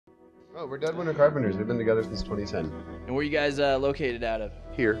Oh, we're Dead Winter Carpenters. We've been together since 2010. And where are you guys located out of?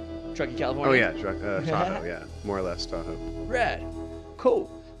 Here. Truckee, Oh California? yeah, Tahoe. Yeah, more or less Tahoe. Rad.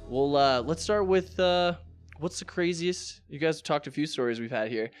 Cool. Well, let's start with what's the craziest? You guys have talked a few stories we've had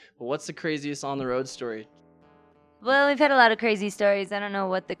here, but what's the craziest on the road story? Well, we've had a lot of crazy stories. I don't know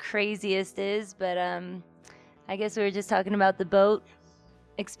what the craziest is, but I guess we were just talking about the boat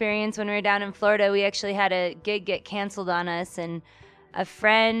experience when we were down in Florida. We actually had a gig get canceled on us, and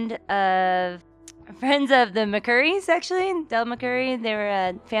friends of the McCurrys, actually, Del McCurry, they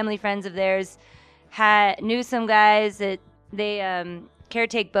were family friends of theirs, knew some guys that they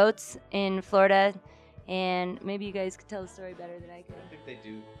caretake boats in Florida, and maybe you guys could tell the story better than I could. I think they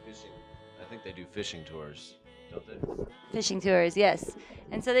do fishing. I think they do fishing tours, don't they? Fishing tours, yes.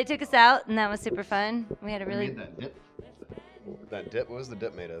 And so they took us out, and that was super fun. We had a really... That dip. That dip. What was the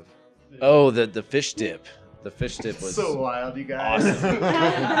dip made of? Oh, the fish dip. The fish dip was so wild, you guys.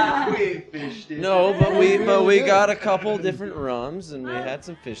 awesome. We ate fish dip. No, but we got a couple different rums and we had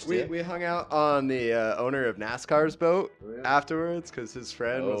some fish dip. We hung out on the owner of NASCAR's boat afterwards because his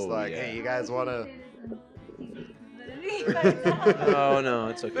friend was like, yeah. "Hey, you guys want to?" Oh no,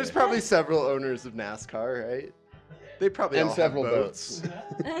 it's okay. There's probably several owners of NASCAR, right? They probably And all several have boats.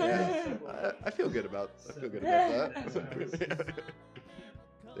 Yeah. I feel good about that.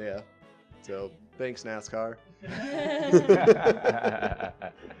 Yeah. So thanks, NASCAR. You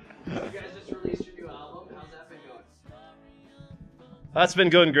guys just released your new album. How's that been going? That's been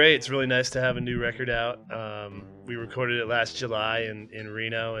going great. It's really nice to have a new record out. We recorded it last July in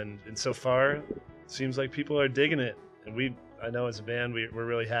Reno, and so far, it seems like people are digging it. And I know as a band, we're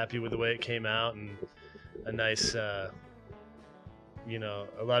really happy with the way it came out, and a nice, a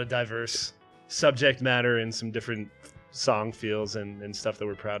lot of diverse subject matter and some different song feels and stuff that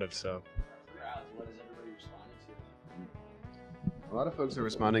we're proud of. So. What has everybody responded to? A lot of folks are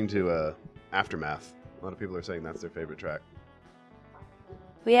responding to Aftermath. A lot of people are saying that's their favorite track.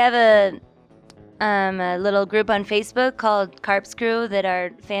 We have a little group on Facebook called Carp's Crew that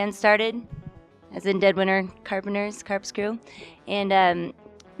our fans started, as in Dead Winter Carpenters, Carp's Crew. And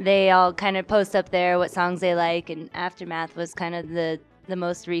they all kind of post up there what songs they like, and Aftermath was kind of the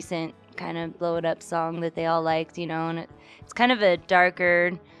most recent kind of blow it up song that they all liked, and it's kind of a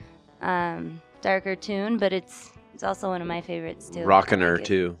darker tune, but it's also one of my favorites too. Rockin'-er like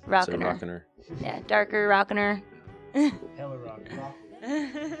too. Rockin'-er. Rockin'-er. Yeah, darker rockin'-er. Hella rock.